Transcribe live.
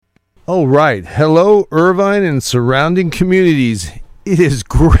All right. Hello, Irvine and surrounding communities. It is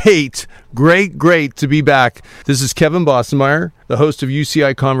great to be back. This is Kevin Bossenmeyer, the host of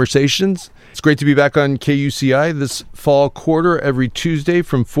UCI Conversations. It's great to be back on KUCI this fall quarter every Tuesday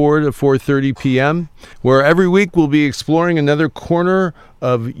from 4 to 4:30 p.m., where every week we'll be exploring another corner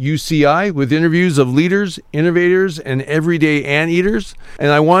of UCI with interviews of leaders, innovators, and everyday anteaters.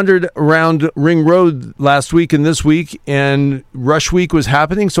 And I wandered around Ring Road last week and this week, and Rush Week was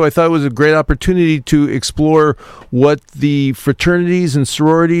happening, so I thought it was a great opportunity to explore what the fraternities and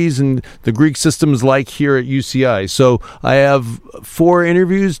sororities and the Greek system is like here at UCI. So I have 4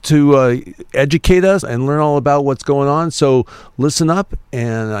 interviews to educate us and learn all about what's going on. So listen up,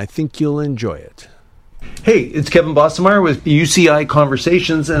 and I think you'll enjoy it. Hey, it's Kevin Bossenmeyer with UCI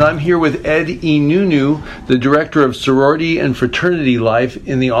Conversations, and I'm here with Ed Inunu, the Director of Sorority and Fraternity Life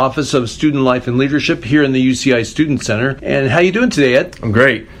in the Office of Student Life and Leadership here in the UCI Student Center. And how you doing today, Ed? I'm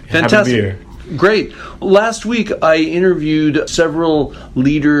great. Fantastic. Happy to be here. Great. Last week, I interviewed several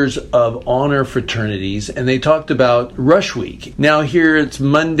leaders of honor fraternities, and they talked about Rush Week. Now here it's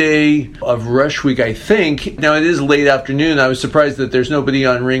Monday of Rush Week, I think. Now it is late afternoon. I was surprised that there's nobody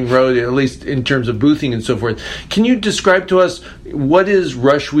on Ring Road, at least in terms of boothing and so forth. Can you describe to us what is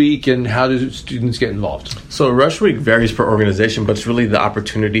Rush Week and how do students get involved? So Rush Week varies per organization, but it's really the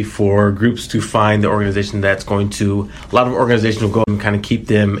opportunity for groups to find the organization that's going to, a lot of organizations will go and kind of keep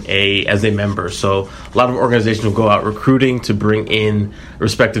them as a member. So a lot of organizations will go out recruiting to bring in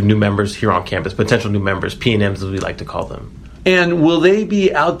respective new members here on campus, potential new members, P&Ms as we like to call them. And will they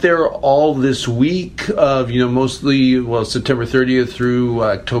be out there all this week of, mostly, September 30th through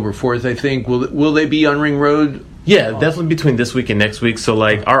October 4th, I think? Will they be on Ring Road? Yeah, definitely between this week and next week. So,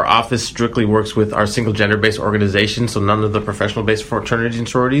 our office strictly works with our single gender-based organization, so none of the professional-based fraternities and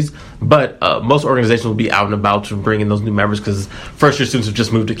sororities. But most organizations will be out and about to bring in those new members because first-year students have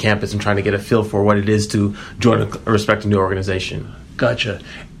just moved to campus and trying to get a feel for what it is to join a respective new organization. Gotcha.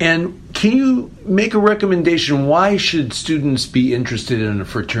 And can you make a recommendation? Why should students be interested in a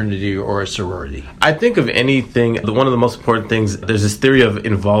fraternity or a sorority? I think of anything, one of the most important things, there's this theory of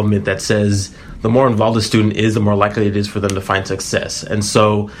involvement that says the more involved a student is, the more likely it is for them to find success. And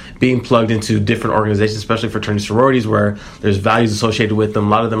so being plugged into different organizations, especially fraternity sororities, where there's values associated with them, a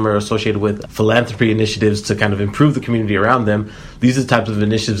lot of them are associated with philanthropy initiatives to kind of improve the community around them. These are the types of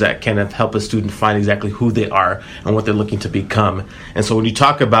initiatives that kind of help a student find exactly who they are and what they're looking to become. And so when you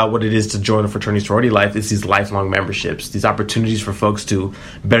talk about what it is to join a fraternity sorority life, it's these lifelong memberships, these opportunities for folks to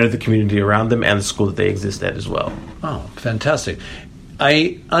better the community around them and the school that they exist at as well. Oh, fantastic.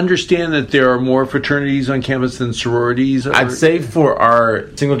 I understand that there are more fraternities on campus than sororities. I'd say for our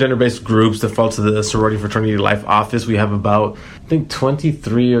single gender-based groups that fall to the Sorority Fraternity Life office, we have about,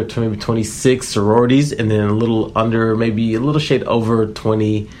 23 or maybe 26 sororities, and then a little under, maybe a little shade over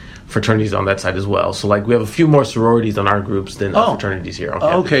 20 fraternities on that side as well. So we have a few more sororities on our groups than fraternities here on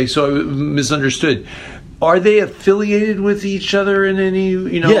campus. Okay, so I misunderstood. Are they affiliated with each other in any,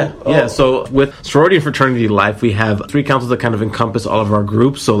 Yeah. So with Sorority and Fraternity Life, we have 3 councils that kind of encompass all of our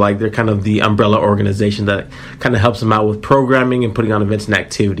groups. So they're kind of the umbrella organization that kind of helps them out with programming and putting on events and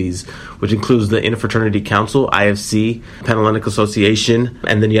activities, which includes the Interfraternity Council, IFC, Panhellenic Association,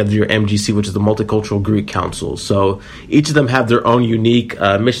 and then you have your MGC, which is the Multicultural Greek Council. So each of them have their own unique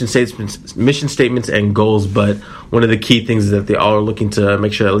mission statements and goals, but one of the key things is that they all are looking to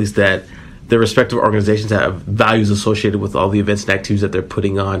make sure at least that their respective organizations have values associated with all the events and activities that they're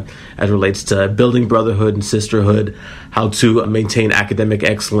putting on as relates to building brotherhood and sisterhood, how to maintain academic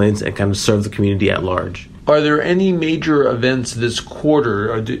excellence, and kind of serve the community at large. Are there any major events this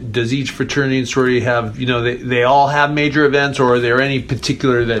quarter? Or does each fraternity and sorority have, they all have major events, or are there any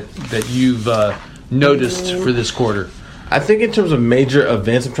particular that you've noticed for this quarter? I think in terms of major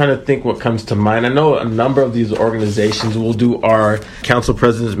events, I'm trying to think what comes to mind. I know a number of these organizations will do our council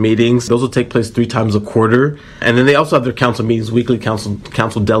presidents meetings. Those will take place 3 times a quarter. And then they also have their council meetings, weekly council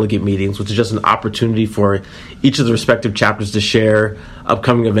delegate meetings, which is just an opportunity for each of the respective chapters to share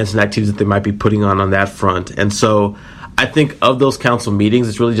upcoming events and activities that they might be putting on that front. And so I think of those council meetings,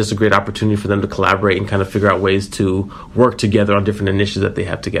 it's really just a great opportunity for them to collaborate and kind of figure out ways to work together on different initiatives that they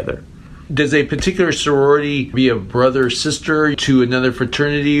have together. Does a particular sorority be a brother or sister to another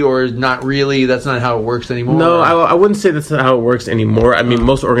fraternity, or not really? That's not how it works anymore? No, I wouldn't say that's not how it works anymore. I mean,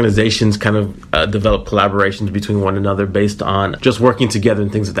 most organizations kind of develop collaborations between one another based on just working together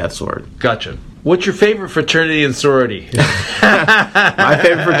and things of that sort. Gotcha. What's your favorite fraternity and sorority? My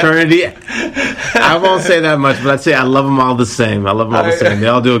favorite fraternity? I won't say that much, but I'd say I love them all the same. They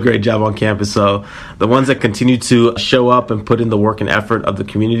all do a great job on campus. So the ones that continue to show up and put in the work and effort of the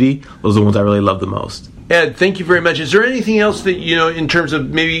community, those are the ones I really love the most. Ed, thank you very much. Is there anything else that, in terms of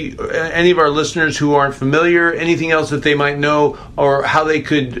maybe any of our listeners who aren't familiar, anything else that they might know or how they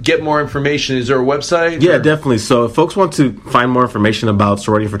could get more information? Is there a website? Yeah, definitely. So if folks want to find more information about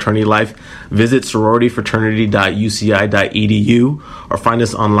sorority and fraternity life, visit sororityfraternity.uci.edu or find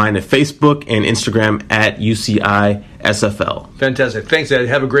us online at Facebook and Instagram at UCI SFL. Fantastic. Thanks, Ed.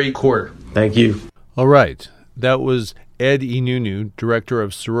 Have a great quarter. Thank you. All right. That was Ed Inunu, Director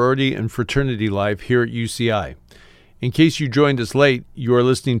of Sorority and Fraternity Life here at UCI. In case you joined us late, you are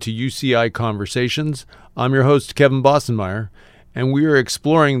listening to UCI Conversations. I'm your host, Kevin Bossenmeyer, and we are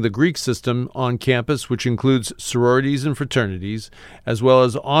exploring the Greek system on campus, which includes sororities and fraternities, as well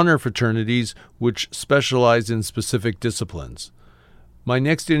as honor fraternities, which specialize in specific disciplines. My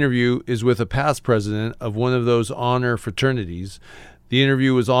next interview is with a past president of one of those honor fraternities. The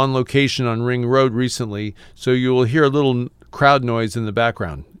interview was on location on Ring Road recently, so you will hear a little crowd noise in the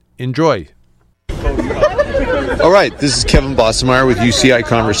background. Enjoy. All right, this is Kevin Bossenmeyer with UCI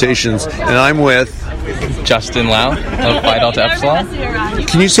Conversations, and I'm with Justin Lau of Phi Delta Epsilon.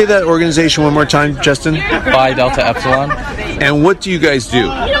 Can you say that organization one more time, Justin? Phi Delta Epsilon. And what do you guys do?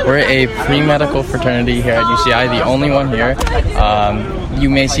 We're a pre-medical fraternity here at UCI, the only one here. You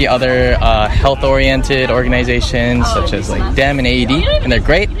may see other health-oriented organizations such as like DEM and AED, and they're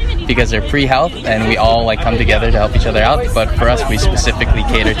great because they're pre-health and we all like come together to help each other out. But for us, we specifically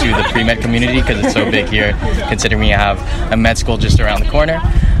cater to the pre-med community because it's so big here, considering we have a med school just around the corner.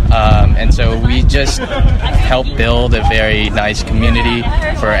 And so we just help build a very nice community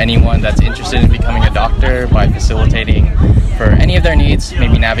for anyone that's interested in becoming a doctor by facilitating for any of their needs,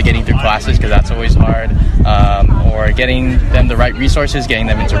 maybe navigating through classes because that's always hard, or getting them the right resources, getting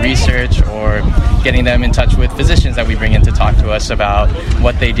them into research, or getting them in touch with physicians that we bring in to talk to us about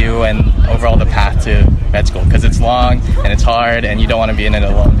what they do and overall the path to med school, because it's long and it's hard and you don't want to be in it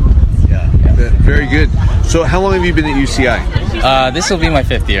alone. Yeah. Very good. So how long have you been at UCI? This will be my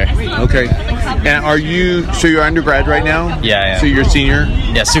 5th year. Okay. And so you're undergrad right now? Yeah. So you're a senior?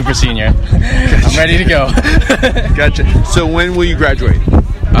 Yeah, super senior. I'm ready to go. Gotcha. So when will you graduate?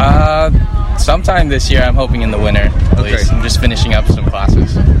 Sometime this year. I'm hoping in the winter. At least. I'm just finishing up some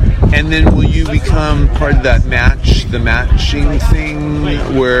classes. And then will you become part of that matching thing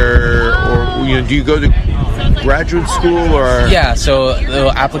do you go to graduate school or? Yeah, so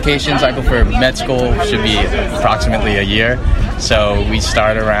the application cycle for med school should be approximately a year. So we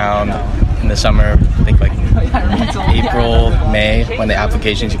start around in the summer, I think like April, May, when the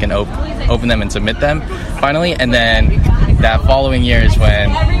applications you can open them and submit them finally. And then that following year is when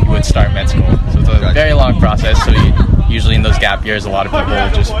you would start med school. So it's a very long process. So usually in those gap years, a lot of people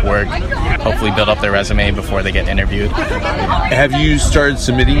just work, hopefully build up their resume before they get interviewed. Have you started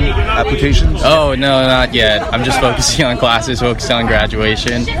submitting applications? Oh, no, not yet. I'm just focusing on classes, focusing on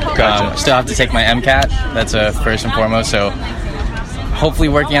graduation. Gotcha. Still have to take my MCAT. That's first and foremost. So hopefully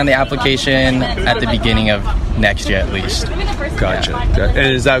working on the application at the beginning of next year at least. Gotcha. And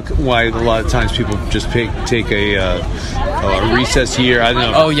is that why a lot of times people just take a recess year? I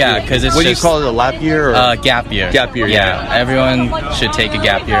don't know. Oh, yeah, because it's what do you call it, a lap year? Or? Gap year. Gap year, yeah. Everyone should take a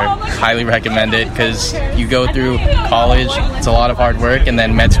gap year. Highly recommend it because you go through college, it's a lot of hard work, and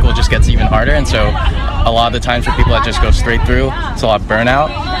then med school just gets even harder. And so a lot of the times for people that just go straight through, it's a lot of burnout.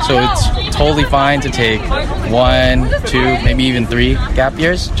 So it's totally fine to take 1, 2, maybe even 3 gap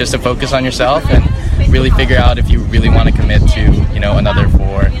years just to focus on yourself and really figure out if you really want to commit to, another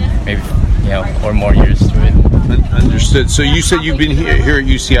 4, maybe, or more years to it. Understood. So you said you've been here at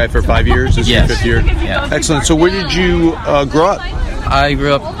UCI for 5 years. This is your 5th year? Yeah. Excellent. So where did you grow up? I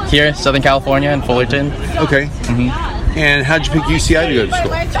grew up here, Southern California, in Fullerton. Okay. Mm-hmm. And how'd you pick UCI to go to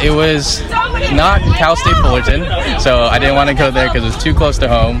school? It was not Cal State Fullerton, so I didn't want to go there because it was too close to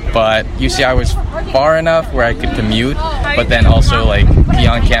home, but UCI was far enough where I could commute, but then also be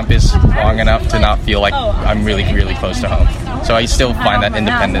on campus long enough to not feel like I'm really, really close to home. So I still find that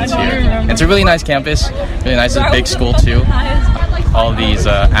independence here. It's a really nice campus, really nice. It's a big school too. All these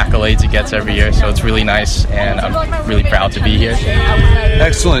accolades it gets every year, so it's really nice, and I'm really proud to be here.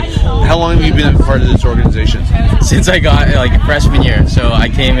 Excellent. How long have you been a part of this organization? Since I got freshman year, so I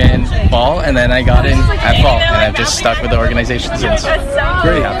came in fall, and then I got in at fall, and I've just stuck with the organization since.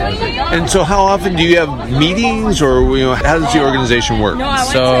 Great. And so how often do you have meetings, or how does the organization work?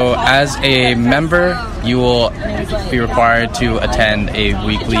 So as a member, you will be required to attend a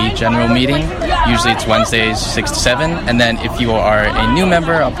weekly general meeting. Usually it's Wednesdays 6 to 7, and then if you are a new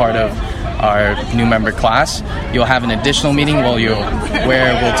member, a part of our new member class, you'll have an additional meeting where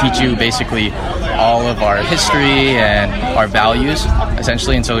we'll teach you basically all of our history and our values,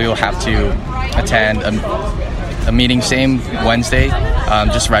 essentially, and so you'll have to attend a meeting same Wednesday,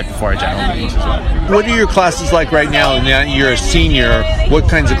 just right before our general meetings as well. What are your classes like right now? Now you're a senior. What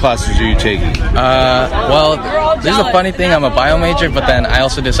kinds of classes are you taking? Well, this is a funny thing. I'm a bio major, but then I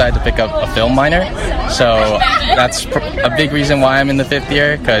also decided to pick up a film minor. So that's a big reason why I'm in the 5th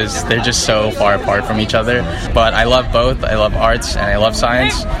year, because they're just so far apart from each other. But I love both. I love arts and I love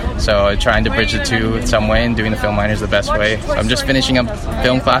science. So trying to bridge the two in some way, and doing the film minor is the best way. So I'm just finishing up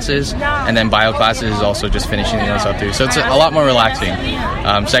film classes, and then bio classes is also just finishing those up too. So it's a lot more relaxing.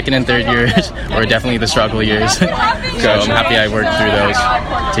 2nd and 3rd years were definitely the struggle years. So I'm happy I worked through those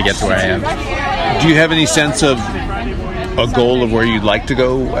to get to where I am. Do you have any sense of a goal of where you'd like to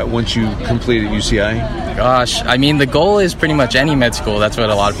go once you complete at UCI? Gosh, I mean, the goal is pretty much any med school. That's what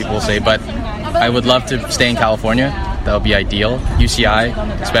a lot of people say, but I would love to stay in California. That would be ideal. UCI,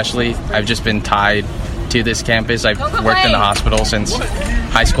 especially. I've just been tied to this campus. I've worked in the hospital since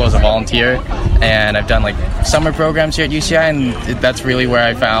high school as a volunteer, and I've done like summer programs here at UCI, and that's really where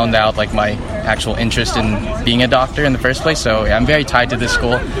I found out like my actual interest in being a doctor in the first place. So yeah, I'm very tied to this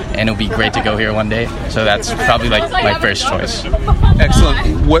school, and it'll be great to go here one day. So that's probably like my first choice.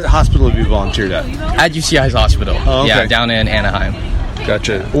 Excellent. What hospital have you volunteered at? At UCI's hospital. Oh, okay. Yeah, down in Anaheim.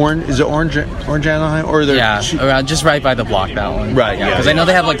 Gotcha. Is it Orange Anaheim? Or around just right by the block, that one. Right, yeah. Because I know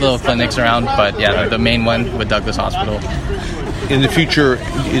they have like little clinics around, but yeah, the main one with Douglas Hospital. In the future,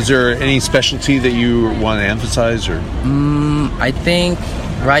 is there any specialty that you want to emphasize? Or I think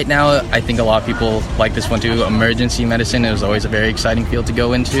right now, I think a lot of people like this one too. Emergency medicine is always a very exciting field to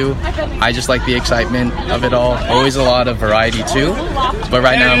go into. I just like the excitement of it all. Always a lot of variety too. But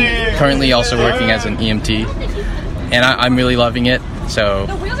right now, I'm currently also working as an EMT, and I'm really loving it. So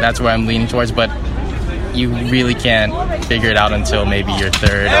that's where I'm leaning towards. But you really can't figure it out until maybe your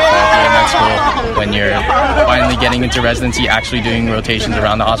 3rd or 4th year in med school, when you're finally getting into residency, actually doing rotations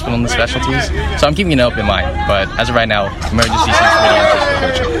around the hospital and the specialties. So I'm keeping an open mind, but as of right now, emergency seems really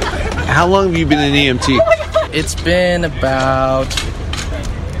interesting. How long have you been an EMT? It's been about,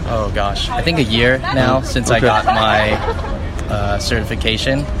 I think a year now since I got my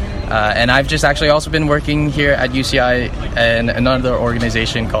certification. And I've just actually also been working here at UCI in another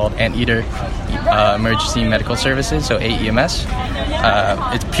organization called Anteater Emergency Medical Services, so AEMS.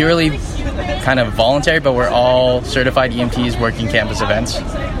 It's purely kind of voluntary, but we're all certified EMTs working campus events.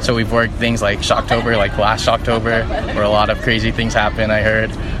 So we've worked things like Shocktober, like last Shocktober, where a lot of crazy things happened, I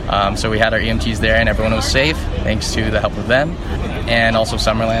heard. So we had our EMTs there, and everyone was safe, thanks to the help of them. And also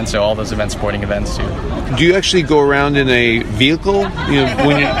Summerland, so all those events, sporting events too. Do you actually go around in a vehicle?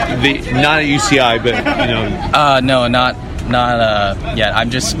 When not at UCI, but No, not yet. I'm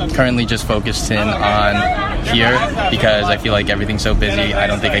just currently just focused in on here because I feel like everything's so busy. I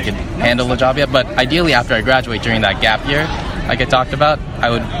don't think I could handle the job yet. But ideally, after I graduate during that gap year, like I talked about, I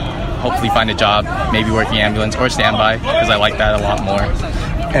would hopefully find a job, maybe working ambulance or standby, because I like that a lot more.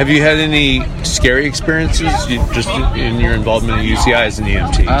 Have you had any scary experiences just in your involvement in UCI as an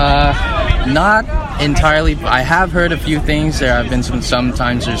EMT? Not entirely. I have heard a few things. There have been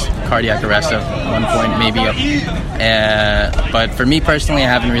sometimes there's cardiac arrest at one point, maybe. But for me personally, I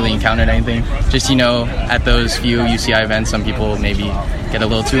haven't really encountered anything. Just, at those few UCI events, some people maybe get a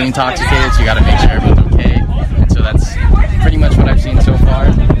little too intoxicated, so you got to make sure everyone's okay. And so that's pretty much what I've seen so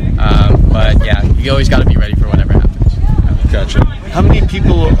far. But yeah, you always got to be ready for whatever happens. Gotcha. How many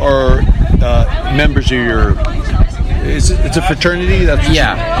people are members of your? It's a fraternity.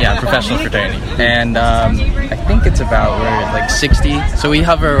 Yeah, professional fraternity, and I think it's about we're like 60. So we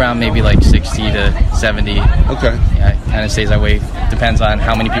hover around maybe like 60 to 70. Okay. Yeah, it kind of stays that way. Depends on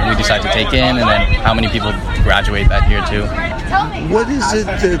how many people we decide to take in, and then how many people graduate that year too. What is it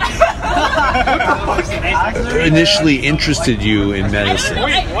that initially interested you in medicine?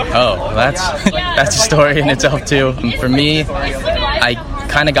 Oh, that's a story in itself too. For me, I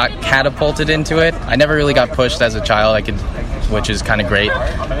kind of got catapulted into it. I never really got pushed as a child, which is kind of great,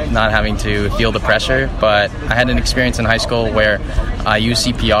 not having to feel the pressure. But I had an experience in high school where I used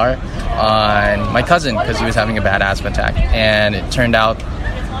CPR on my cousin because he was having a bad asthma attack, and it turned out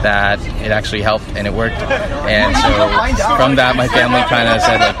that it actually helped and it worked. And so from that, my family kind of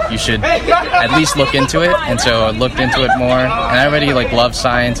said, you should at least look into it. And so I looked into it more, and I already love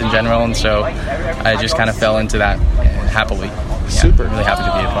science in general, and so I just kind of fell into that happily. Yeah, super. I'm really happy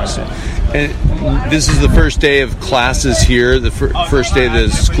to be a part of it. And this is the first day of classes here, the first day of the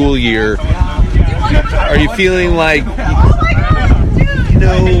school year. Are you feeling like,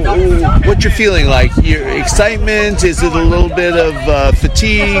 what you're feeling like? Your excitement? Is it a little bit of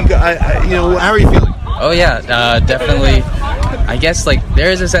fatigue? How are you feeling? Oh yeah, definitely. I guess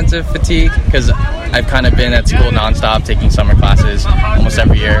there is a sense of fatigue because I've kind of been at school nonstop, taking summer classes almost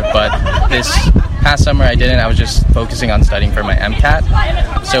every year. But this past summer I didn't. I was just focusing on studying for my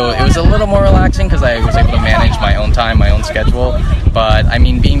MCAT. So it was a little more relaxing because I was able to manage my own time, my own schedule. But I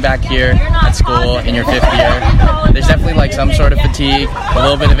mean, being back here at school in your 5th year, there's definitely like some sort of fatigue, a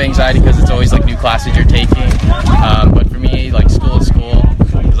little bit of anxiety because it's always like new classes you're taking. But for me, like school is school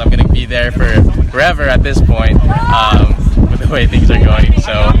because I'm going to be there for forever at this point with the way things are going.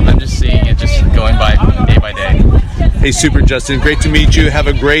 So I'm just seeing it just going by day. Hey, super Justin, great to meet you. Have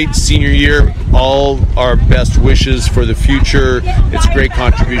a great senior year. All our best wishes for the future. It's a great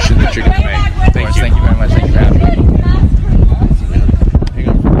contribution that you're going to make. Thank you. Thank you very much. Thank you for having me. Hang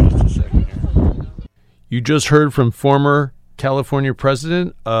on for just a second here. You just heard from former California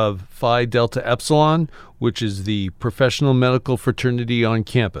president of Phi Delta Epsilon, which is the professional medical fraternity on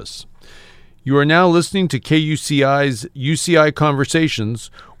campus. You are now listening to KUCI's UCI Conversations,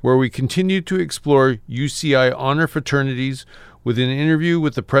 where we continue to explore UCI honor fraternities with an interview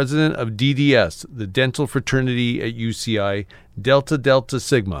with the president of DDS, the dental fraternity at UCI, Delta Delta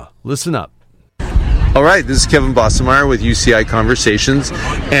Sigma. Listen up. All right, this is Kevin Bossemeyer with UCI Conversations,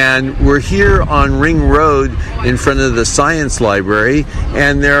 and we're here on Ring Road in front of the Science Library,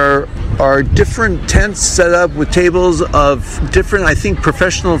 and there are different tents set up with tables of different, I think,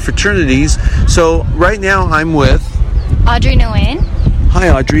 professional fraternities. So right now I'm with Audrey Nguyen. Hi,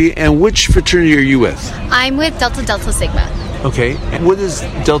 Audrey. And which fraternity are you with? I'm with Delta Delta Sigma. Okay. And what does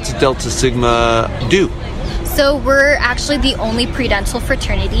Delta Delta Sigma do? So we're actually the only pre-dental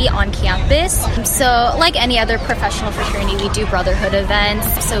fraternity on campus. So like any other professional fraternity, we do brotherhood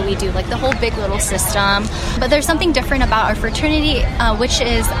events. So we do like the whole big little system. But there's something different about our fraternity, which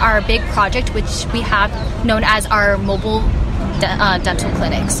is our big project, which we have known as our mobile dental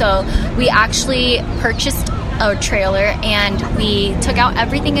clinic. So we actually purchased a trailer and we took out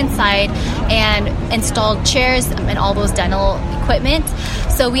everything inside and installed chairs and all those dental equipment.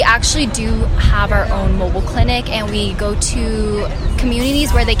 So we actually do have our own mobile clinic, and we go to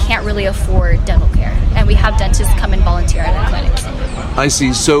communities where they can't really afford dental care, and we have dentists come and volunteer at our clinics. I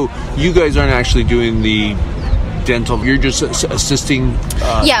see. So you guys aren't actually doing the dental, you're just assisting?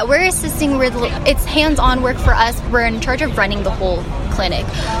 Yeah, we're assisting with, it's hands-on work for us. We're in charge of running the whole clinic.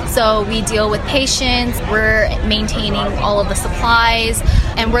 So we deal with patients, we're maintaining all of the supplies,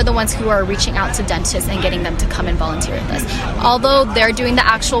 and we're the ones who are reaching out to dentists and getting them to come and volunteer with us. Although they're doing the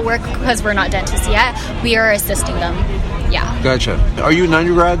actual work because we're not dentists yet, we are assisting them. Yeah. Gotcha. Are you an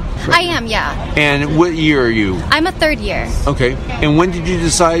undergrad? I am, yeah. And what year are you? I'm a 3rd year. Okay. And when did you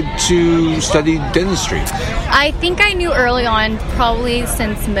decide to study dentistry? I think I knew early on, probably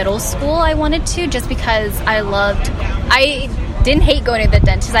since middle school, I wanted to, just because I didn't hate going to the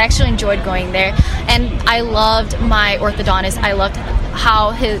dentist. I actually enjoyed going there. And I loved my orthodontist. I loved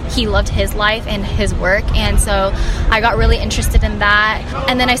how he loved his life and his work. And so I got really interested in that.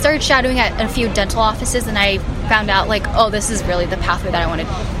 And then I started shadowing at a few dental offices, and I found out, like, oh, this is really the pathway that I want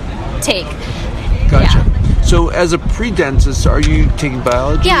to take. Gotcha. Yeah. So as a pre-dentist, are you taking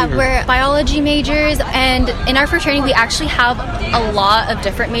biology? Yeah, or? we're biology majors, and in our fraternity we actually have a lot of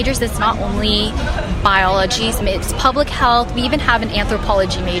different majors. It's not only biology, it's public health. We even have an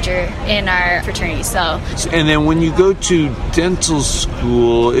anthropology major in our fraternity. And then when you go to dental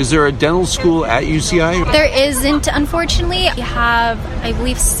school, is there a dental school at UCI? There isn't, unfortunately. We have, I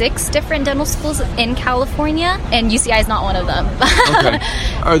believe, 6 different dental schools in California, and UCI is not one of them. Okay.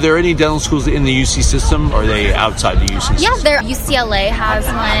 Are there any dental schools in the UC system, or are they outside the UC system? Yeah, UCLA has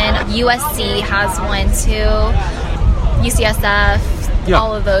one, USC has one too, UCSF. Yeah.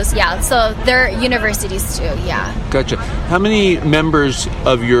 All of those, yeah. So they're universities too, yeah. Gotcha. How many members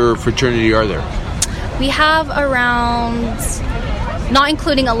of your fraternity are there? We have around, not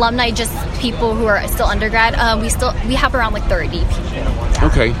including alumni, just people who are still undergrad. We have around like 30 people. Yeah.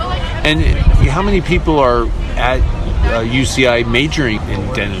 Okay. And how many people are at UCI majoring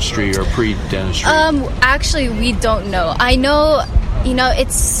in dentistry or pre-dentistry? Actually, we don't know. I know,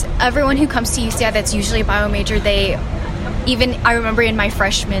 it's everyone who comes to UCI that's usually a bio major. I remember in my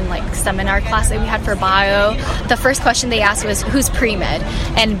freshman seminar class that we had for bio, the first question they asked was, who's pre-med?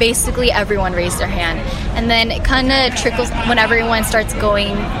 And basically everyone raised their hand. And then it kind of trickles when everyone starts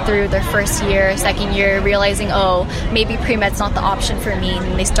going through their first year, second year, realizing, oh, maybe pre-med's not the option for me,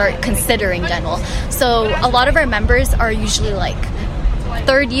 and they start considering dental. So a lot of our members are usually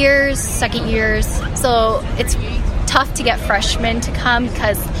 3rd years, 2nd years. So it's tough to get freshmen to come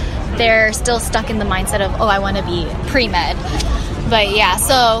because they're still stuck in the mindset of, oh, I want to be pre-med. But yeah,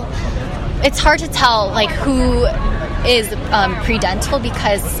 so it's hard to tell who is pre-dental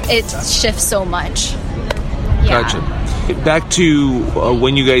because it shifts so much. Yeah. Gotcha. Back to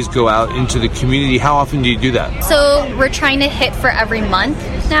when you guys go out into the community, how often do you do that? So we're trying to hit for every month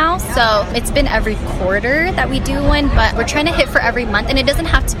now. So it's been every quarter that we do one, but we're trying to hit for every month. And it doesn't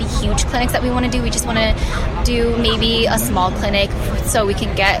have to be huge clinics that we want to do. We just want to do maybe a small clinic so we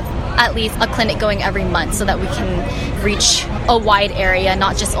can get at least a clinic going every month so that we can reach a wide area,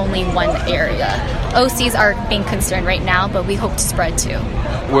 not just only one area. OCs are being concerned right now, but we hope to spread too.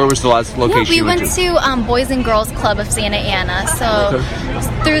 Where was the last location we went to Boys and Girls Club of Santa Ana. So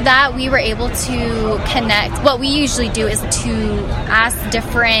through that, we were able to connect. What we usually do is to ask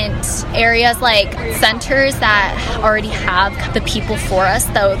different areas, like centers that already have the people for us,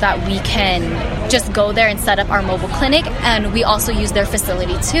 so that we can just go there and set up our mobile clinic. And we also use their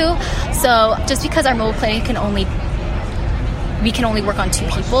facility too. So just because our mobile clinic we can only work on 2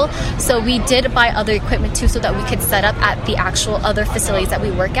 people. So we did buy other equipment too so that we could set up at the actual other facilities that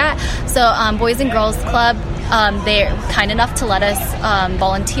we work at. So Boys and Girls Club, they're kind enough to let us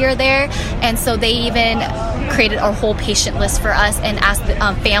volunteer there. And so they even created a whole patient list for us and asked the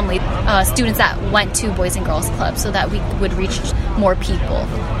family, students that went to Boys and Girls Club so that we would reach more people.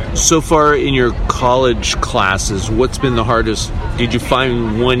 So far in your college classes, what's been the hardest? Did you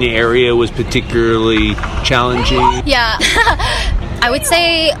find one area was particularly challenging? Yeah, I would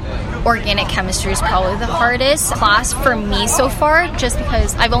say organic chemistry is probably the hardest class for me so far, just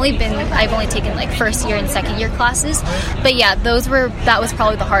because I've only taken like first year and second year classes. But yeah, that was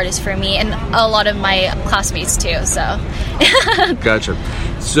probably the hardest for me and a lot of my classmates too. So Gotcha.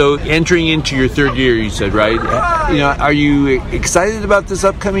 So entering into your 3rd year, you said, right? Are you excited about this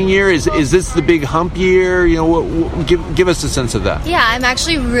upcoming year? Is this the big hump year? Give us a sense of that. Yeah, I'm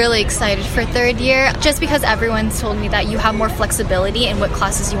actually really excited for 3rd year, just because everyone's told me that you have more flexibility in what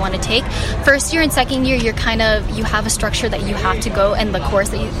classes you want to take. First year and second year, you have a structure that you have to go, and the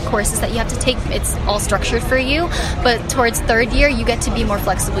courses that you have to take, it's all structured for you. But towards 3rd year, you get to be more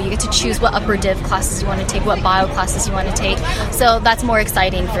flexible. You get to choose what upper div classes you want to take, what bio classes you want to take. So that's more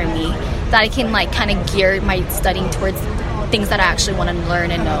exciting for me, that I can kind of gear my studying towards things that I actually want to learn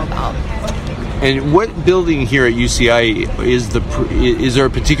and know about. And what building here at UCI is there a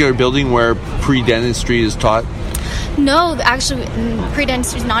particular building where pre-dentistry is taught? No, actually,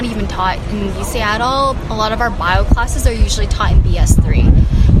 pre-dentistry is not even taught in UCI at all. A lot of our bio classes are usually taught in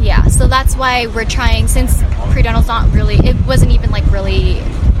BS3. Yeah, so that's why we're trying, since pre-dental's not really, it wasn't even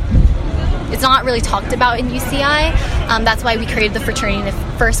it's not really talked about in UCI. That's why we created the fraternity in the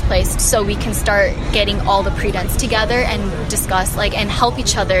first place, so we can start getting all the pre-dents together and discuss and help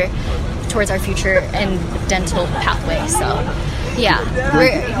each other towards our future and dental pathway. So yeah,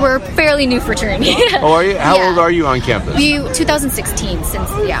 we're a fairly new fraternity. Oh, are you? How old are you on campus? 2016,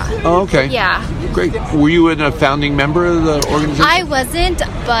 Oh, okay. Yeah. Great. Were you a founding member of the organization? I wasn't,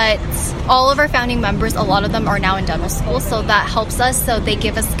 but all of our founding members, a lot of them are now in dental school, so that helps us. So they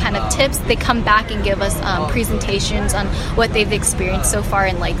give us kind of tips. They come back and give us presentations on what they've experienced so far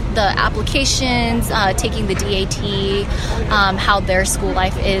in the applications, taking the DAT, how their school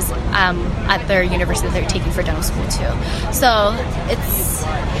life is at their university that they're taking for dental school too. So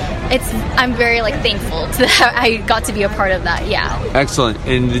I'm very thankful that I got to be a part of that. Yeah. Excellent.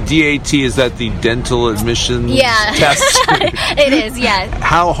 And the DAT, is that the dental admissions test? It is. Yeah.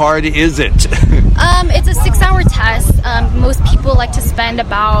 How hard is it? It's a 6-hour test. Most people like to spend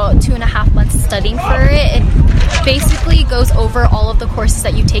about 2.5 months studying for it. It basically goes over all of the courses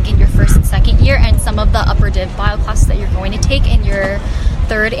that you take in your first and second year, and some of the upper div bio classes that you're going to take in your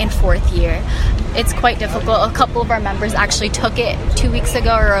 3rd and 4th year. It's quite difficult. A couple of our members actually took it 2 weeks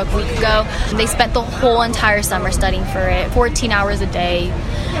ago or a week ago. They spent the whole entire summer studying for it, 14 hours a day.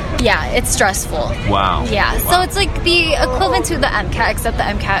 Yeah, it's stressful. Wow. Yeah, so it's the equivalent to the MCAT, except the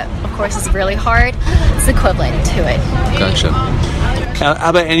MCAT, of course, is really hard. It's equivalent to it. Gotcha. How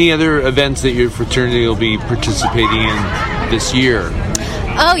about any other events that your fraternity will be participating in this year?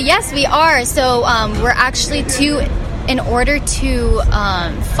 Oh, yes, we are. So we're actually in order to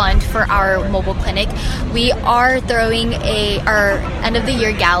fund for our mobile clinic, we are throwing our end of the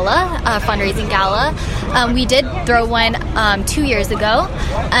year gala, fundraising gala. We did throw one 2 years ago,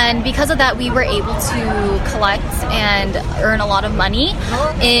 and because of that, we were able to collect and earn a lot of money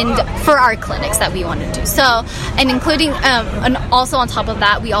for our clinics that we wanted to do. So, and including, and also on top of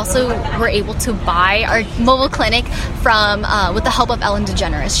that, we also were able to buy our mobile clinic from with the help of Ellen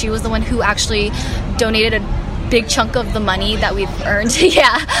DeGeneres. She was the one who actually donated a big chunk of the money that we've earned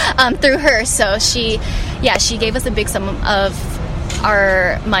through her. So she gave us a big sum of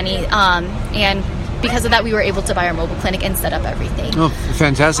our money, and because of that, we were able to buy our mobile clinic and set up everything. Oh,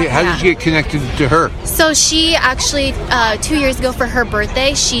 fantastic. How did you get connected to her? So she actually, 2 years ago for her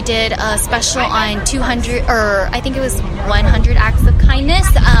birthday, she did a special on 200, or I think it was 100 acts of kindness.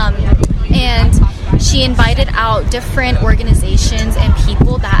 And she invited out different organizations and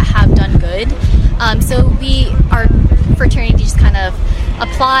people that have done good. So our fraternity just kind of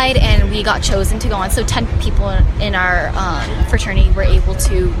applied and we got chosen to go on. So 10 people in our fraternity were able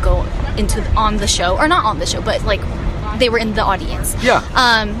to go on the show, or not on the show, but like they were in the audience. Yeah.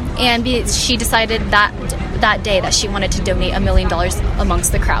 And she decided that day that she wanted to donate $1 million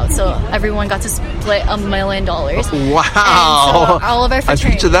amongst the crowd. So everyone got to split $1 million. Wow. And so all of our fraternity.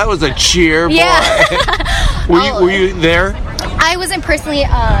 I picture that was a cheer. Yeah. Boy. Were you there? I wasn't personally.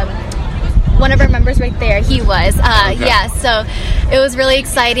 One of our members right there, he was. Okay. Yeah, so it was really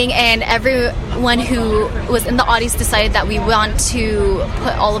exciting, and everyone who was in the audience decided that we want to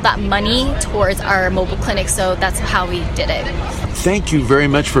put all of that money towards our mobile clinic, so that's how we did it. Thank you very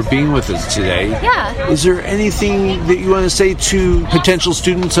much for being with us today. Yeah. Is there anything that you want to say to potential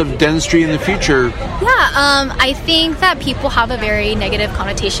students of dentistry in the future? Yeah, I think that people have a very negative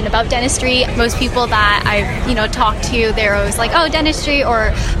connotation about dentistry. Most people that I've talked to, they're always like, oh, dentistry,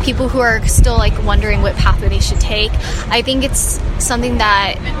 or people who are still like wondering what pathway they should take. I think it's something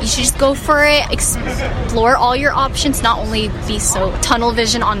that you should just go for it, explore all your options, not only be so tunnel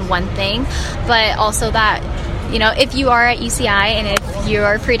vision on one thing, but also that if you are at UCI and if you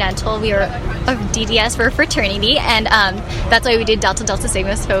are pre-dental, we are a DDS for fraternity, and that's why we did Delta Delta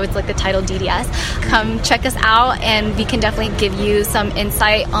Sigma, so it's like the title DDS. Come check us out, and we can definitely give you some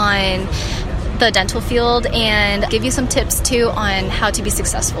insight on the dental field and give you some tips too on how to be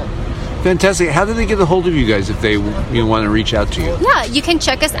successful. Fantastic. How do they get a hold of you guys if they want to reach out to you? Yeah, you can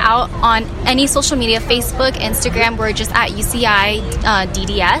check us out on any social media, Facebook, Instagram. We're just at UCI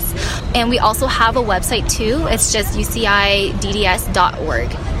DDS. And we also have a website too. It's just ucidds.org.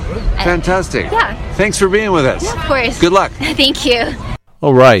 Fantastic. Yeah. Thanks for being with us. Yeah, of course. Good luck. Thank you.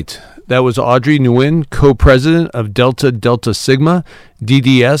 All right. That was Audrey Nguyen, co-president of Delta Delta Sigma,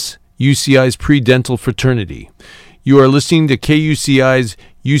 DDS, UCI's pre-dental fraternity. You are listening to KUCI's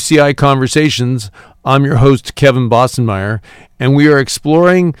UCI Conversations. I'm your host, Kevin Bossenmeyer, and we are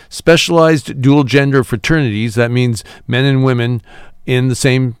exploring specialized dual-gender fraternities. That means men and women in the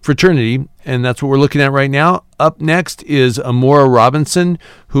same fraternity, and that's what we're looking at right now. Up next is Amora Robinson,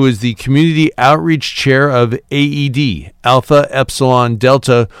 who is the Community Outreach Chair of AED, Alpha Epsilon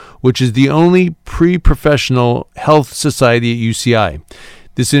Delta, which is the only pre-professional health society at UCI.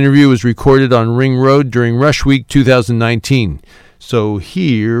 This interview was recorded on Ring Road during Rush Week 2019. So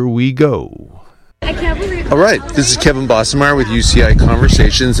here we go. All right, this is Kevin Bossenmeyer with UCI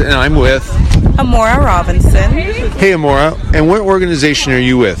Conversations, and I'm with Amora Robinson. Hey, Amora, and what organization are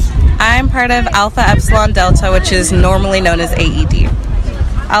you with? I'm part of Alpha Epsilon Delta, which is normally known as AED.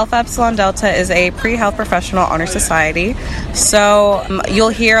 Alpha Epsilon Delta is a pre-health professional honor society. So you'll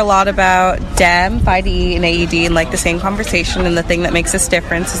hear a lot about DEM, FIDE, and AED in like the same conversation. And the thing that makes us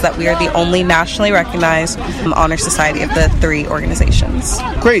different is that we are the only nationally recognized honor society of the three organizations.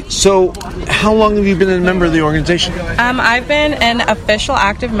 Great. So how long have you been a member of the organization? I've been an official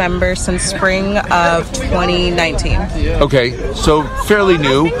active member since spring of 2019. Okay, so fairly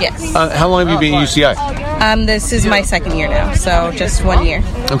new. Yes. How long have you been at UCI? This is my second year now, so just 1 year.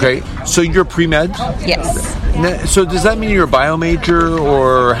 Okay, so you're pre-med? Yes. So does that mean you're a bio major,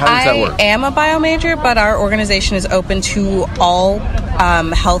 or how does that work? I am a bio major, but our organization is open to all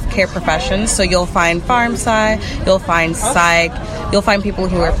healthcare professions. So you'll find pharm sci, you'll find psych, you'll find people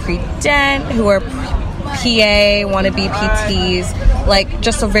who are pre-dent, who are PA, want to be PTs, like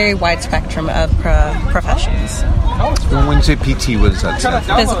just a very wide spectrum of professions. When you say PT, what does that stand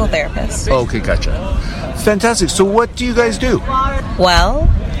for? Physical therapist. Oh, okay, gotcha. Fantastic. So what do you guys do? Well,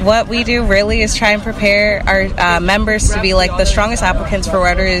 what we do really is try and prepare our members to be like the strongest applicants for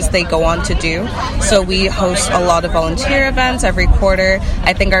whatever it is they go on to do. So we host a lot of volunteer events every quarter.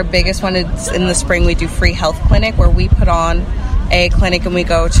 I think our biggest one is in the spring. We do free health clinic where we put on a clinic and we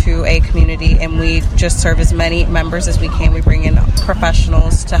go to a community and we just serve as many members as we can. We bring in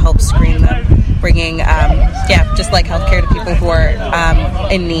professionals to help screen them, bringing just like healthcare to people who are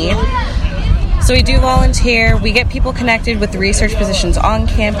in need. So we do volunteer. We get people connected with research positions on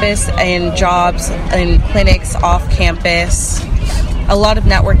campus and jobs and clinics off campus. A lot of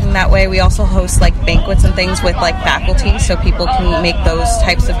networking that way. We also host like banquets and things with like faculty, so people can make those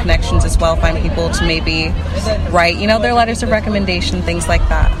types of connections as well. Find people to maybe write, their letters of recommendation, things like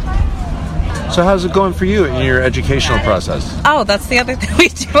that. So how's it going for you in your educational process? Oh, that's the other thing. We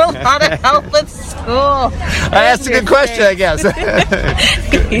do a lot of help with school. I asked a good question, I guess. Go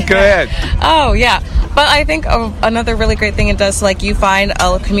ahead. Oh, yeah. But I think another really great thing it does, like, you find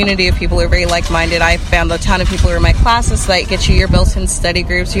a community of people who are very like-minded. I found a ton of people who are in my classes that get you your built-in study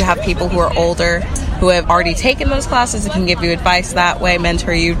groups. You have people who are older who have already taken those classes and can give you advice that way,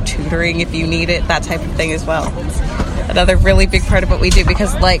 mentor you, tutoring if you need it, that type of thing as well. Another really big part of what we do,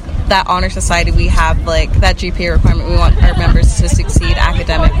 because like that honor society, we have like that GPA requirement. We want our members to succeed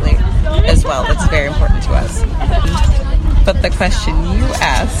academically as well. That's very important to us. But the question you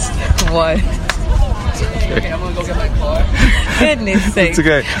asked was, goodness sake, It's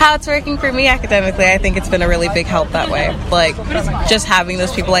okay. how it's working for me academically. I think it's been a really big help that way, like just having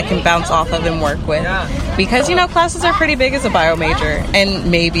those people I can bounce off of and work with, because classes are pretty big as a bio major, and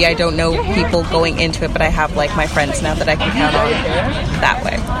maybe I don't know people going into it, but I have like my friends now that I can count on that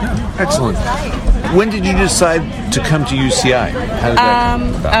way. Excellent. When did you decide to come to UCI? How did that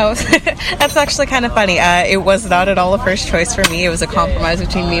come about? That's actually kind of funny. It was not at all a first choice for me. It was a compromise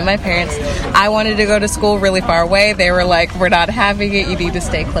between me and my parents. I wanted to go to school really far away. They were like, we're not having it. You need to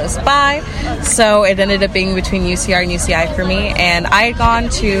stay close by. So it ended up being between UCR and UCI for me. And I had gone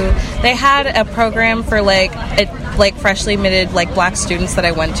to, they had a program for like freshly admitted like black students that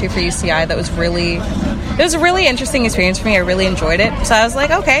I went to for UCI that was it was a really interesting experience for me. I really enjoyed it. So I was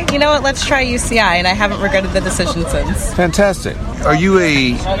like, okay, you know what, let's try UCI, and I haven't regretted the decision since. Fantastic. Are you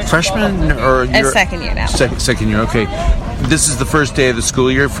a freshman or A second year now. Second year, okay. This is the first day of the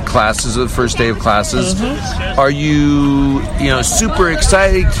school year for classes, or the first day of classes. Mm-hmm. Are you, super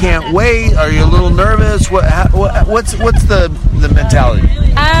excited, can't wait? Are you a little nervous? What's the mentality?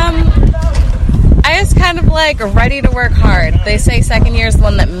 I was kind of like ready to work hard. They say second year is the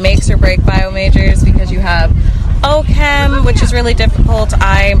one that makes or break bio majors, because you have OChem, which is really difficult.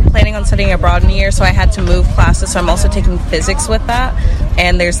 I'm planning on studying abroad in a year, so I had to move classes, so I'm also taking physics with that,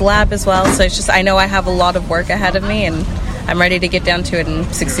 and there's lab as well, so it's just, I know I have a lot of work ahead of me, and I'm ready to get down to it and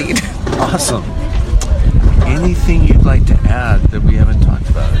succeed. Awesome. Anything you'd like to add that we haven't talked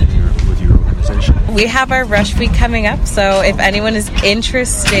about with your organization? We have our Rush Week coming up, so if anyone is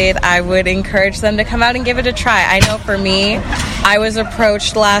interested, I would encourage them to come out and give it a try. I know for me, I was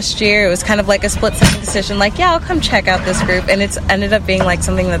approached last year. It was kind of like a split-second decision, like, yeah, I'll come check out this group, and it's ended up being like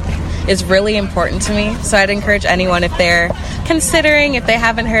something that is really important to me. So I'd encourage anyone, if they're considering, if they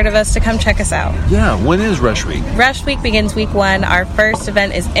haven't heard of us, to come check us out. Yeah, when is Rush Week? Rush Week begins week 1. Our first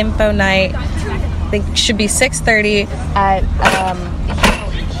event is Info Night. I think it should be 6:30 at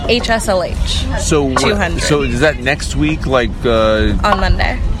HSLH. So 200. So is that next week, like On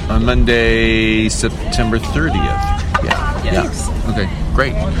Monday. on Monday, September 30th? Yeah. Yes. Okay,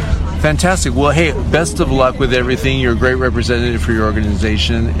 great. Fantastic. Well, hey, best of luck with everything. You're a great representative for your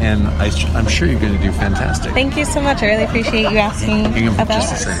organization, and I'm sure you're going to do fantastic. Thank you so much. I really appreciate you asking Hang on for about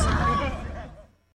just a us. second.